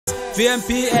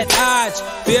VMP at Arch.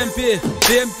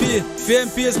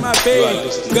 VMP is my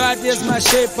babe. God is my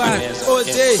shepherd. All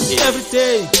day, every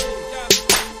day.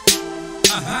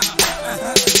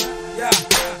 Yeah.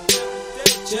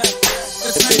 Check.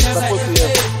 It's Maneza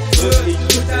F8. Who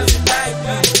doesn't like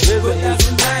me? Who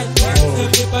doesn't like me?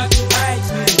 Everybody likes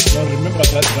me. Now remember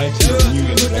that right here is new.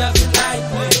 Who doesn't like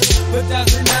me? Who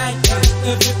doesn't like me?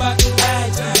 Everybody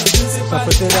likes me.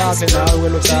 Sapete anche now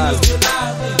quello They used to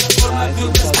love me. All my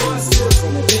business bosses.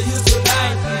 They used to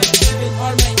like me. Even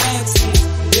all my exes.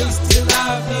 They still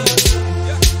love me.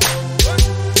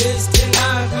 They still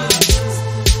love me.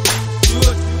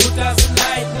 Who doesn't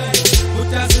like me? Who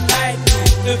doesn't like me?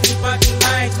 Everybody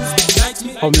likes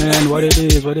me. Oh man, what it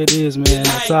is, man.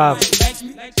 What's up?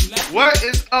 What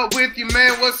is up with you,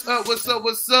 man? What's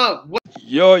up?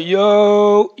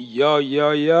 Yo.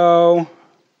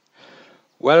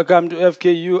 Welcome to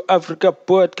FKU Africa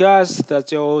Podcast.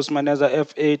 That's your host, Maneza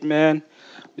F8, man.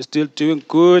 We're still doing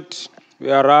good.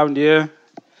 We're around here.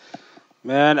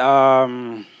 Man,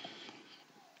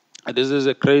 this is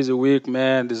a crazy week,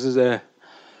 man.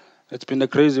 It's been a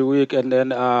crazy week, and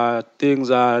then things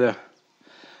are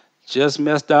just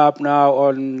messed up now.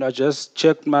 I just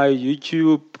checked my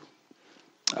YouTube.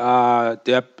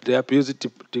 They're busy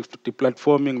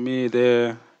deplatforming me.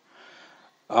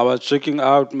 I was checking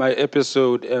out my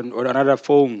episode and on another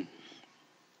phone,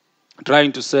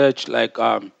 trying to search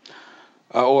on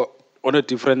a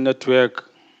different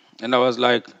network, and I was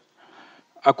like,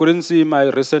 I couldn't see my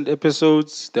recent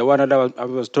episodes. The one that I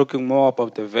was talking more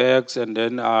about the VEX and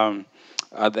then the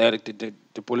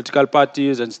political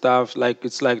parties and stuff. Like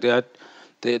it's like they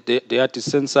are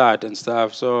censored and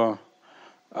stuff. So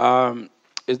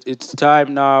it's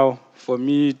time now for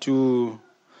me to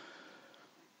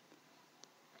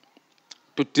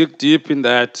dig deep in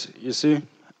that. You see,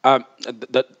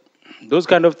 that those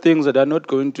kind of things that are not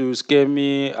going to scare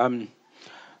me. I'm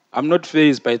not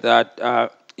fazed by that.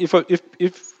 If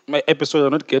my episodes are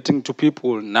not getting to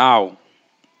people now,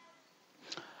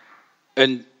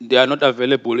 and they are not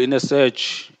available in a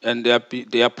search, and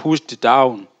they are pushed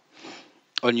down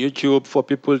on YouTube for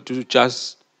people to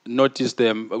just notice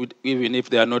them, even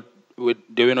if they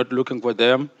were not looking for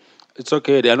them, it's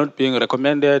okay. They are not being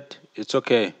recommended. It's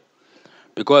okay,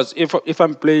 because if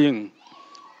I'm playing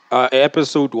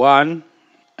episode 1,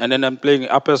 and then I'm playing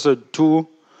episode 2.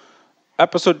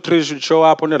 Episode 3 should show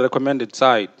up on the recommended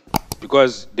side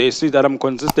because they see that I'm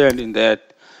consistent in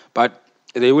that. But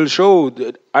they will show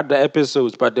the other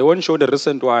episodes, but they won't show the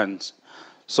recent ones.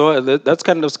 So that's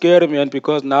kind of scary, man,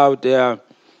 because now they are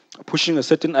pushing a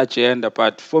certain agenda.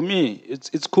 But for me,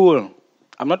 it's cool.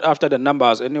 I'm not after the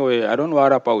numbers anyway. I don't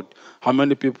worry about how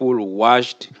many people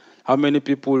watched, how many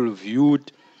people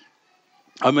viewed,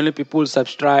 how many people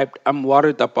subscribed. I'm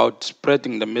worried about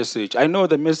spreading the message. I know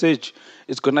the message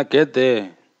is going to get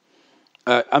there.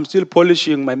 I'm still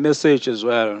polishing my message as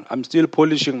well. I'm still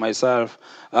polishing myself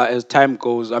as time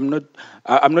goes. I'm not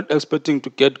expecting to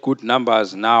get good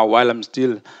numbers now while I'm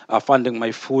still finding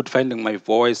my food, finding my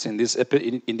voice in this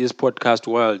podcast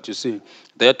world. You see,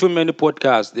 there are too many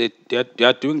podcasts. They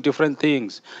are doing different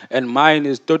things, and mine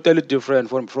is totally different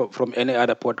from any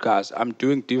other podcast. I'm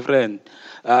doing different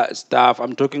stuff.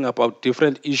 I'm talking about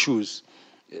different issues.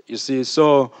 You see,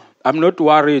 so I'm not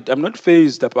worried. I'm not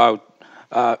fazed about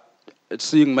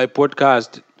seeing my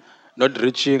podcast not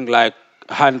reaching like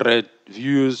 100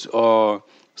 views or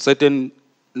certain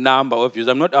number of views.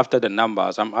 I'm not after the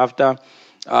numbers. I'm after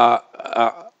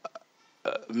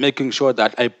making sure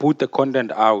that I put the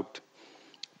content out.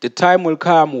 The time will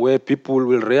come where people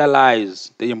will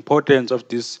realize the importance of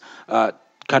this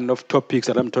kind of topics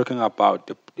that I'm talking about,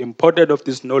 the importance of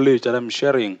this knowledge that I'm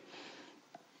sharing.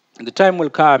 And the time will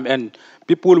come and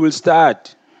people will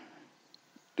start.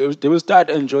 They will start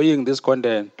enjoying this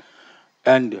content.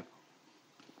 And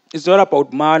it's not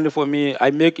about money for me. I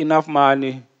make enough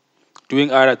money doing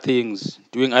other things,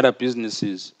 doing other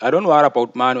businesses. I don't worry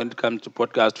about money when it comes to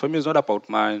podcast. For me, it's not about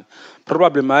money.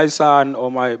 Probably my son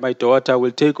or my daughter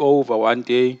will take over one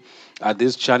day at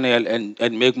this channel and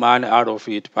make money out of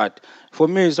it. But for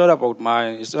me, it's not about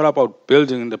money. It's not about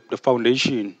building the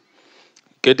foundation,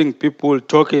 getting people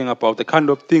talking about the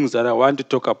kind of things that I want to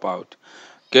talk about,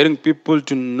 getting people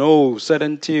to know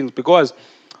certain things, because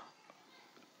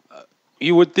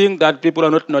you would think that people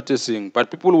are not noticing,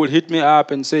 but people will hit me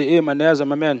up and say, hey, Maneza,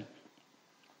 my man,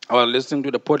 I was listening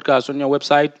to the podcast on your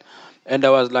website, and I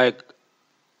was like,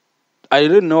 I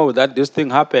didn't know that this thing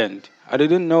happened. I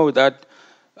didn't know that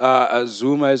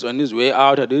Zuma is on his way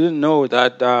out. I didn't know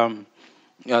that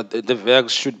the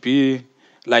VEX should be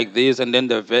like this, and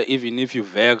then even if you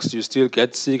vex, you still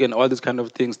get sick and all these kind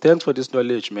of things. Thanks for this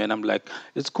knowledge, man. I'm like,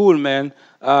 it's cool, man.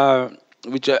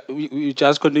 We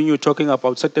just continue talking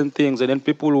about certain things, and then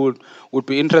people would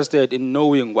be interested in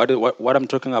knowing what I'm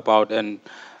talking about, and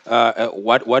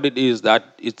what it is that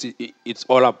it's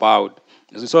all about.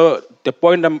 So the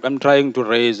point I'm trying to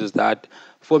raise is that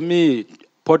for me,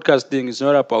 podcasting is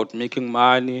not about making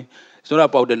money. It's not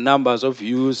about the numbers of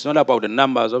views. It's not about the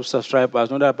numbers of subscribers.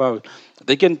 Not about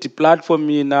they can deplatform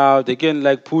me now. They can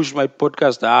like push my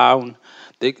podcast down.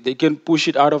 They can push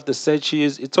it out of the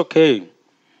searches. It's okay.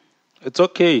 It's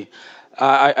okay.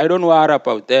 I don't worry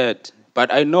about that.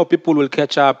 But I know people will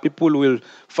catch up. People will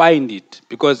find it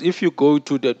because if you go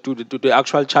to the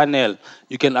actual channel,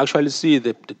 you can actually see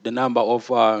the number of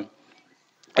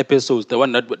episodes. The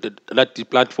one that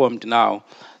deplatformed now.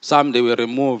 Some they were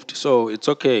removed, so it's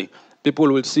okay.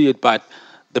 People will see it. But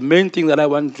the main thing that I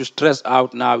want to stress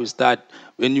out now is that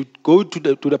when you go to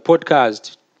the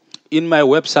podcast, in my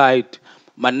website,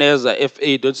 Maneza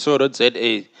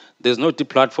F8.co.za. There's no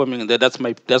deplatforming there. That's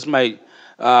my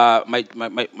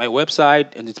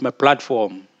website, and it's my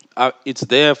platform. It's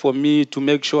there for me to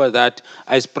make sure that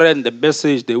I spread the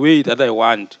message the way that I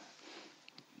want.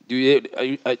 Do you,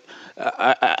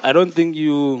 I don't think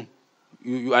you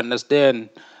understand.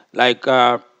 Like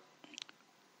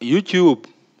YouTube,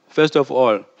 first of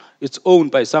all, it's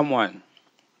owned by someone.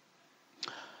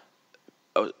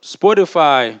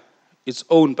 Spotify, it's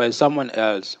owned by someone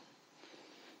else.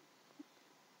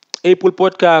 Apple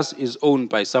Podcast is owned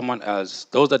by someone else.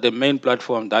 Those are the main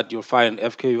platforms that you'll find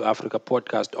FKU Africa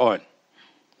Podcast on.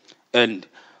 And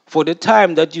for the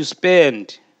time that you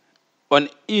spend on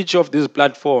each of these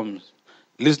platforms,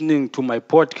 listening to my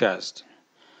podcast,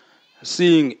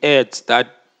 seeing ads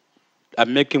that are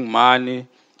making money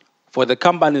for the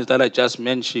companies that I just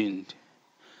mentioned,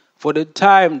 for the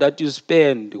time that you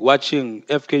spend watching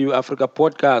FKU Africa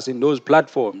Podcast in those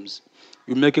platforms,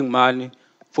 you're making money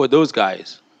for those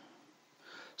guys.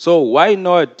 So why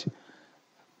not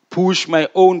push my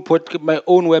own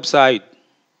website?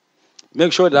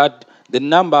 Make sure that the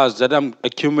numbers that I'm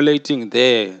accumulating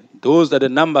there, those are the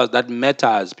numbers that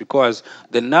matters, because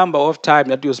the number of time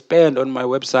that you spend on my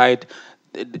website,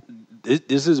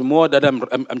 this is more that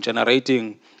I'm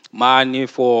generating money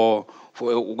for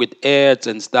with ads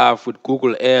and stuff, with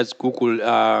Google Ads, Google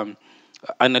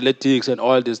Analytics, and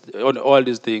all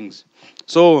these things.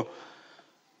 So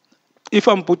if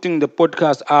I'm putting the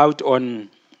podcast out on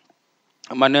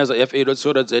Maneza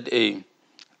F8.co.za,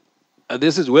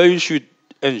 this is where you should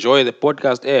enjoy the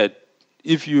podcast ad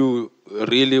if you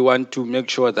really want to make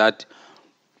sure that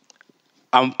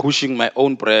I'm pushing my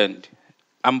own brand.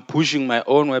 I'm pushing my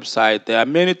own website. There are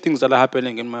many things that are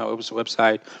happening in my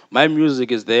website. My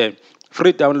music is there.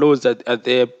 Free downloads are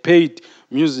there. Paid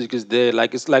music is there.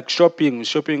 Like it's like shopping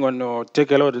on your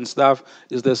Take a Lot and stuff.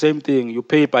 It's the same thing. You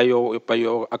pay by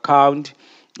your account.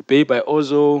 You pay by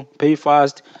Ozo. Pay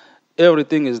fast.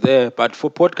 Everything is there. But for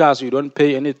podcasts, you don't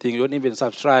pay anything. You don't even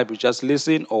subscribe. You just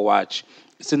listen or watch.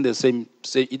 It's in the same.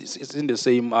 It's in the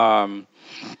same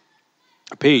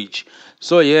page.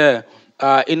 So yeah,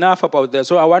 enough about that.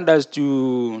 So I want us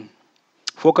to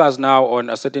focus now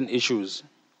on certain issues.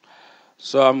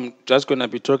 So I'm just going to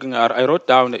be talking. I wrote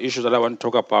down the issues that I want to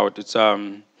talk about. It's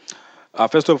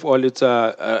first of all, it's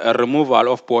a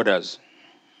removal of borders.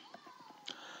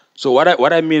 So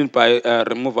what I mean by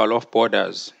removal of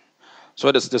borders.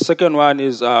 So the second one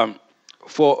is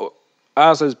for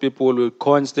us as people, we're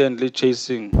constantly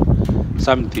chasing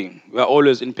something. We are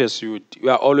always in pursuit. We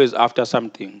are always after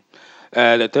something.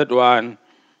 The third one,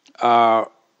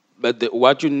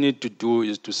 what you need to do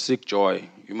is to seek joy.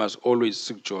 You must always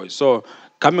seek joy. So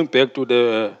coming back to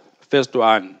the first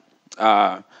one,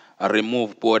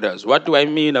 remove borders. What do I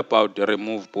mean about the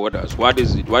remove borders? What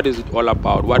is it? What is it all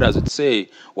about? What does it say?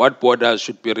 What borders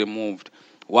should be removed?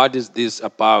 What is this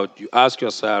about? You ask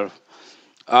yourself.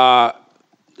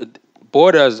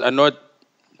 Borders are not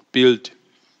built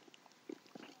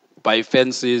by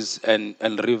fences and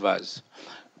rivers.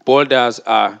 Borders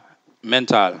are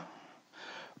mental.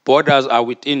 Borders are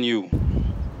within you.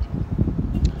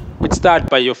 It starts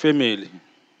by your family.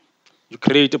 You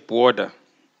create a border.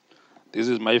 This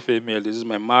is my family. This is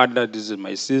my mother. This is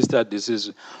my sister. This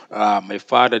is my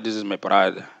father. This is my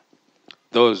brother.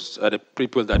 Those are the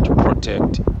people that you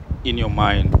protect in your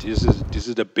mind. This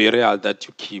is the burial that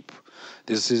you keep.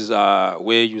 This is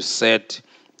where you set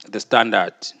the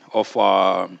standard of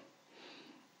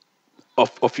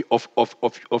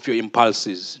your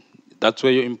impulses. That's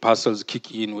where your impulses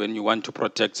kick in when you want to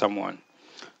protect someone.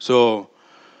 So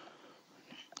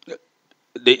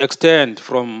they extend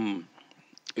from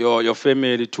your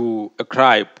family to a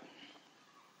tribe.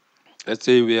 Let's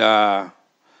say we are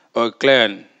a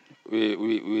clan.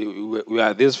 We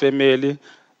are this family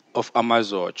of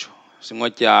Amazoch,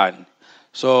 Singotian.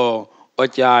 So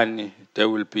Otiani, they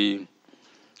will be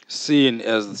seen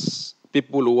as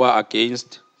people who are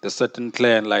against the certain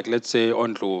clan, like let's say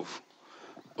Ondlovu.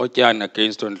 Otiani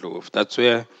against Ondlovu. That's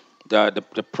where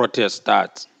the protest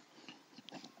starts.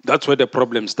 That's where the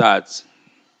problem starts.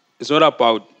 It's not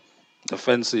about the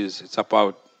fences, it's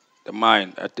about the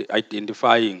mind,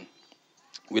 identifying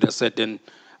with a certain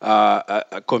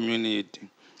a community.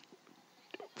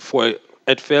 For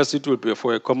at first, it will be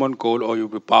for a common goal, or you'll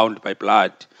be bound by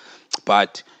blood.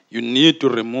 But you need to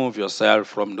remove yourself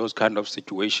from those kind of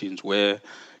situations where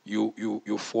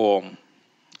you form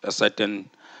a certain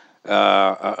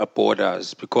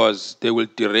borders, because they will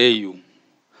derail you.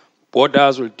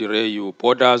 Borders will derail you.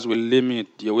 Borders will limit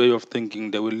your way of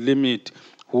thinking. They will limit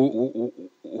who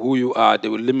you are. They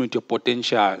will limit your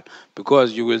potential,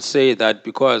 because you will say that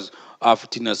because of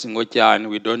Tina Singotian,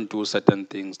 we don't do certain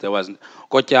things.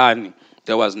 Kotiani,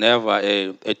 there was never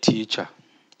a teacher,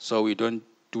 so we don't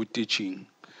do teaching,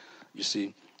 you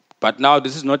see. But now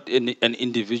this is not an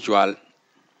individual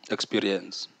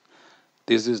experience.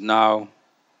 This is now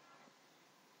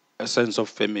a sense of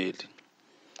family.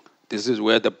 This is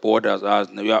where the borders are.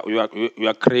 We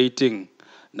are creating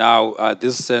now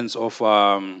this sense of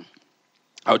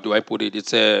how do I put it?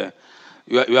 It's a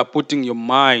you are putting your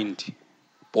mind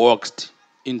boxed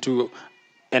into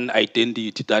an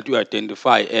identity that you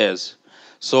identify as.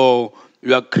 So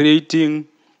you are creating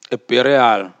a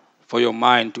barrier for your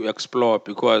mind to explore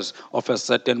because of a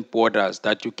certain borders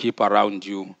that you keep around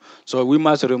you. So we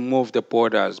must remove the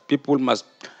borders. People must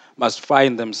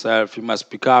find themselves. You must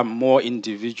become more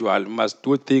individual. You must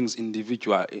do things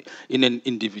individual in an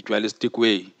individualistic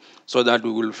way, so that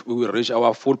we will reach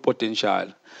our full potential.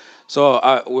 So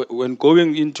when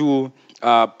going into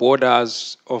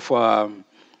borders of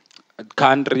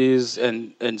countries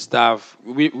and stuff,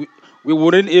 we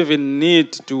wouldn't even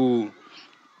need to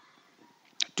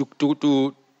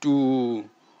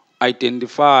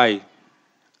identify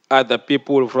other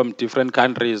people from different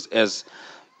countries as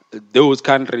those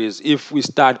countries if we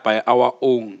start by our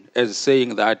own, as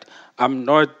saying that I'm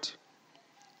not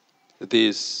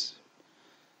this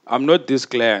I'm not this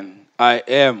clan. I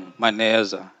am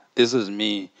Maneza. This is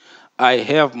me. I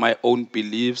have my own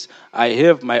beliefs. I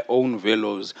have my own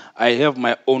values. I have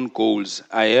my own goals.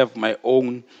 I have my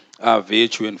own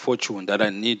virtue and fortune that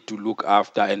I need to look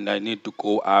after and I need to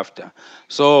go after.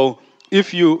 So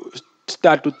if you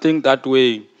start to think that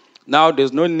way, now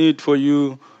there's no need for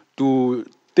you to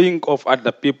think of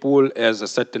other people as a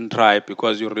certain tribe,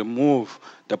 because you remove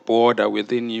the border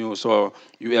within you. So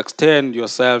you extend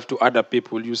yourself to other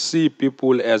people. You see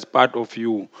people as part of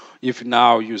you. If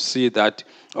now you see that,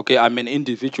 okay, I'm an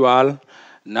individual,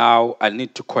 now I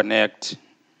need to connect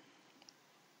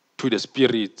to the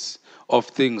spirits of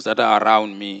things that are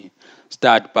around me.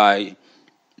 Start by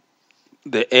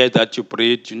the air that you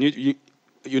breathe.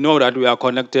 You know that we are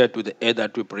connected to the air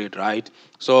that we breathe, right?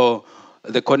 So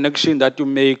the connection that you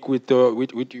make with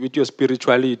your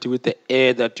spirituality, with the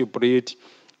air that you breathe,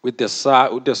 with the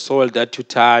soil that you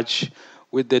touch,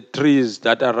 with the trees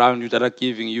that are around you that are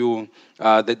giving you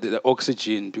the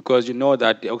oxygen, because you know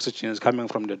that the oxygen is coming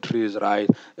from the trees, right?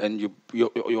 And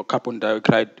your carbon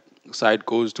dioxide side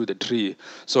goes to the tree.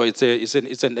 So it's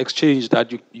an exchange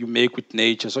that you make with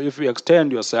nature. So if you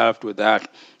extend yourself to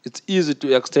that, it's easy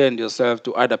to extend yourself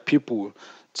to other people,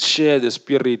 share the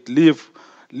spirit, live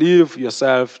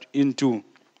yourself into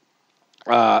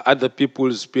other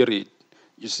people's spirit.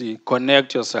 You see,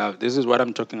 connect yourself. This is what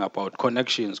I'm talking about.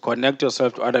 Connections. Connect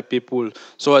yourself to other people.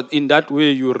 So in that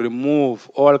way, you remove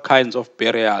all kinds of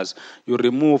barriers. You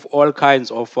remove all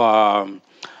kinds of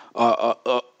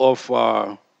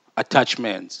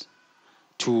attachments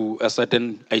to a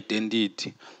certain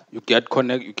identity. You get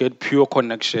pure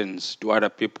connections to other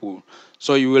people.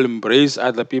 So you will embrace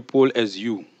other people as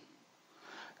you.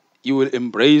 You will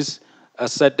embrace a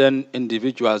certain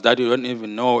individuals that you don't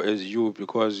even know as you,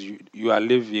 because you are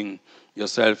living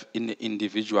yourself in an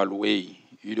individual way.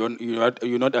 You're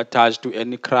not attached to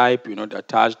any tribe, you're not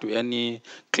attached to any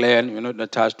clan, you're not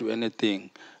attached to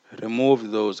anything.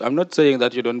 Remove those. I'm not saying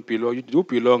that you don't belong. You do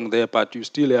belong there, but you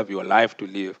still have your life to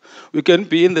live. We can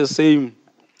be in the same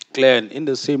clan, in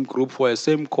the same group for a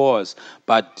same cause,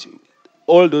 but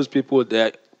all those people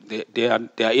they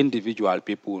are individual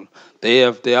people. They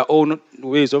have their own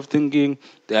ways of thinking.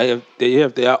 They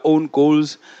have their own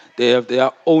goals. They have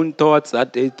their own thoughts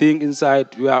that they think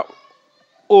inside. We are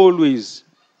always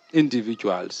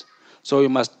individuals. So we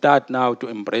must start now to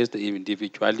embrace the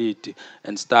individuality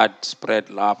and start spread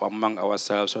love among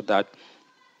ourselves so that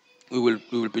we will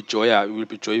be we will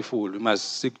be joyful. We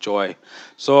must seek joy.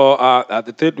 So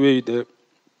the third way, the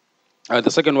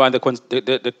second one, the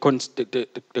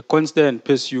constant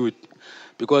pursuit,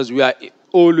 because we are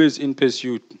always in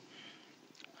pursuit.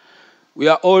 We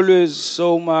are always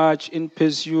so much in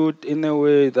pursuit in a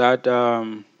way that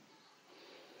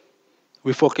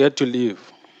we forget to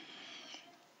live.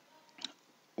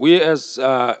 We as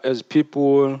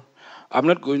people, I'm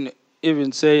not going to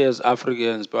even say as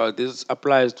Africans, but this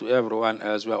applies to everyone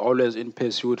else. We are always in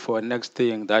pursuit for a next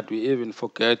thing that we even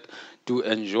forget to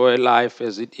enjoy life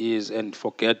as it is and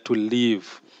forget to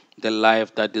live the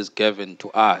life that is given to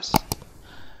us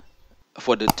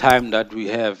for the time that we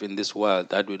have in this world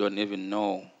that we don't even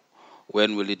know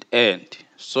when will it end.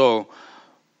 So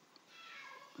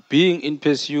being in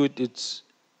pursuit, it's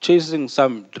chasing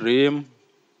some dream.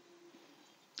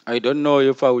 I don't know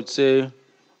if I would say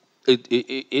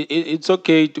it's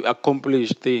okay to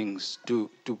accomplish things, to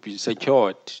be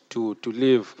secured, to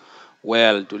live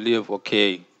well, to live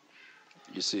okay,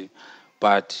 you see.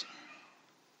 But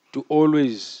to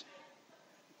always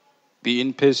be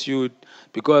in pursuit,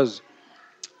 because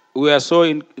we are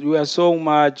so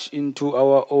much into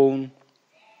our own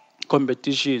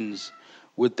competitions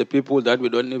with the people that we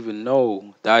don't even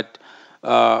know, that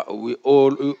we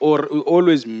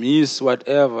always miss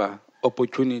whatever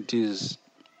opportunities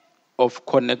of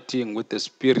connecting with the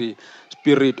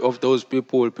spirit of those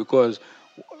people, because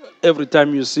every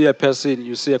time you see a person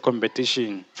you see a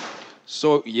competition.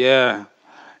 So yeah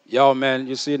man,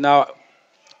 you see now,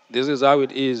 this is how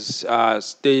it is,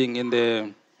 staying in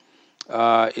the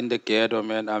ghetto,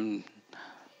 man.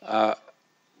 Uh,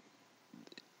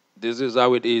 this is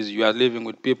how it is. You are living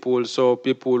with people, so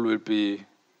people will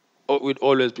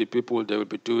always be people. They will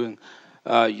be doing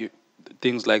you,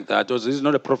 things like that. So this is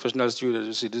not a professional studio.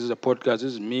 You see, this is a podcast.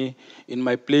 This is me in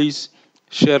my place,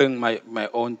 sharing my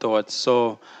own thoughts.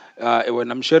 So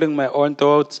when I'm sharing my own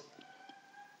thoughts,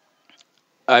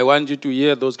 I want you to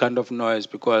hear those kind of noise,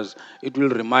 because it will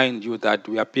remind you that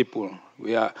we are people.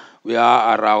 We are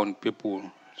around people.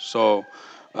 So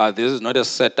this is not a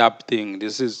setup thing.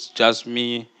 This is just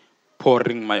me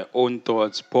pouring my own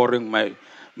thoughts, pouring my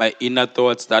inner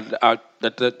thoughts that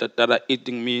are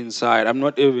eating me inside. I'm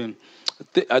not even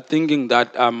thinking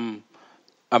that I'm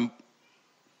I'm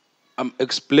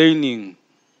explaining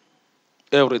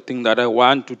everything that I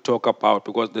want to talk about,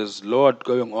 because there's a lot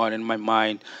going on in my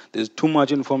mind. There's too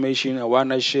much information I want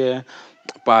to share,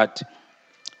 but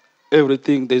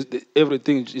everything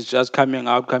is just coming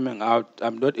out.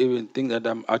 I'm not even think that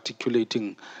I'm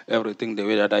articulating everything the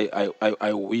way that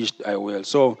I wished I will.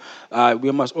 So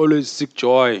we must always seek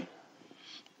joy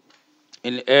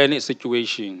in any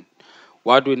situation.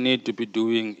 What we need to be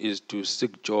doing is to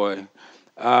seek joy.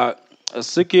 Uh,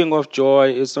 Seeking of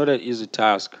joy is not an easy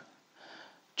task.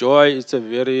 Joy is a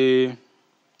very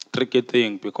tricky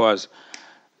thing, because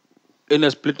in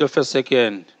a split of a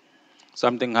second,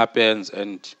 something happens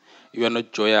and you are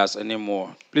not joyous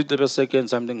anymore. Split of a second,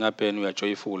 something happens, you are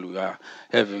joyful, you are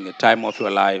having the time of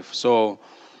your life. So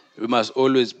we must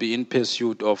always be in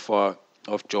pursuit of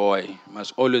joy.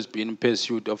 Must always be in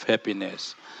pursuit of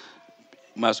happiness.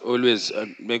 Must always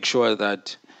make sure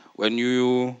that when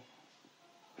you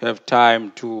have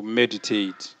time to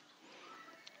meditate,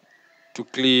 to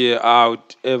clear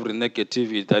out every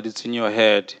negativity that is in your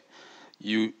head,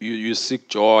 you seek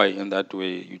joy in that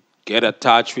way. You get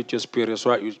attached with your spirit,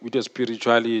 with your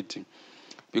spirituality.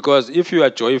 Because if you are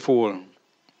joyful,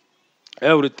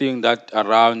 everything that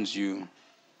around you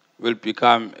will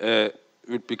become a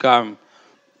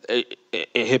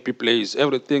happy place.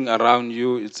 Everything around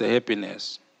you, it's a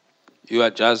happiness. You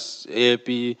are just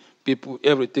happy. People,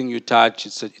 everything you touch,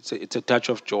 it's a touch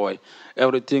of joy.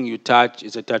 Everything you touch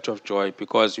is a touch of joy,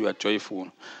 because you are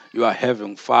joyful. You are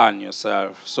having fun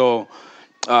yourself. So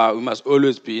we must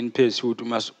always be in pursuit. We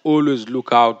must always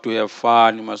look out to have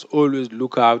fun. We must always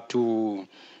look out to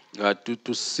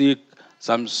seek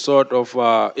some sort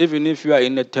of, even if you are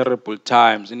in a terrible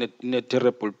times, in a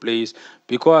terrible place,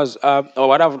 because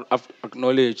what I've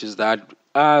acknowledged is that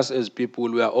us as people,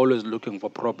 we are always looking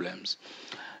for problems.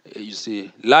 You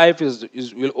see, life is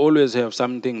will always have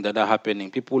something that are happening.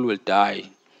 People will die,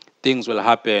 things will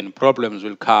happen, problems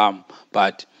will come,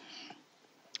 but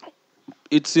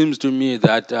it seems to me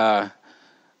that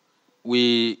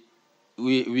we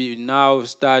we now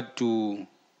start to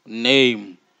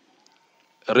name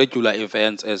regular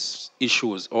events as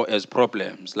issues or as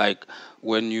problems. Like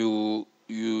when you're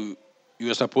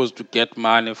supposed to get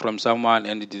money from someone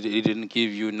and it didn't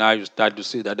give you, now you start to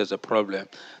see that as a problem.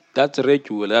 That's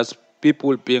regular. That's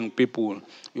people being people.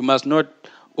 We must not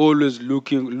always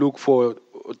look for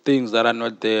things that are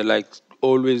not there, like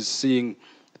always seeing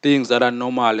things that are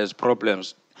normal as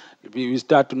problems. We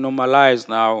start to normalize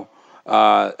now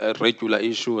regular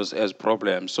issues as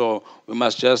problems. So we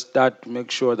must just start to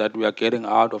make sure that we are getting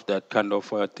out of that kind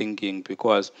of thinking,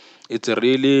 because it's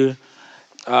really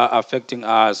affecting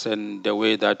us and the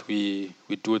way that we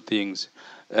do things.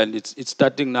 And it's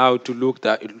starting now to look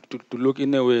to look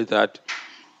in a way that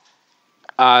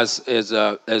us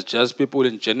as just people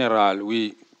in general,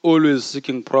 we always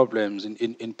seeking problems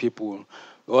in people.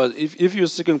 Because if you're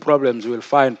seeking problems, you will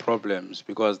find problems,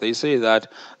 because they say that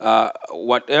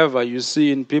whatever you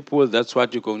see in people, that's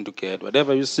what you're going to get.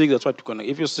 Whatever you seek, that's what you're gonna.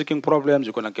 If you're seeking problems,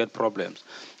 you're gonna get problems.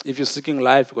 If you're seeking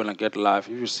life, you're gonna get life.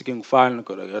 If you're seeking fun, you're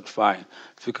gonna get fun.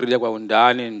 Fikiria kwa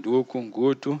undani, nduku,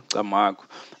 ngutu, tamaku.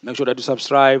 Make sure that you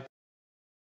subscribe,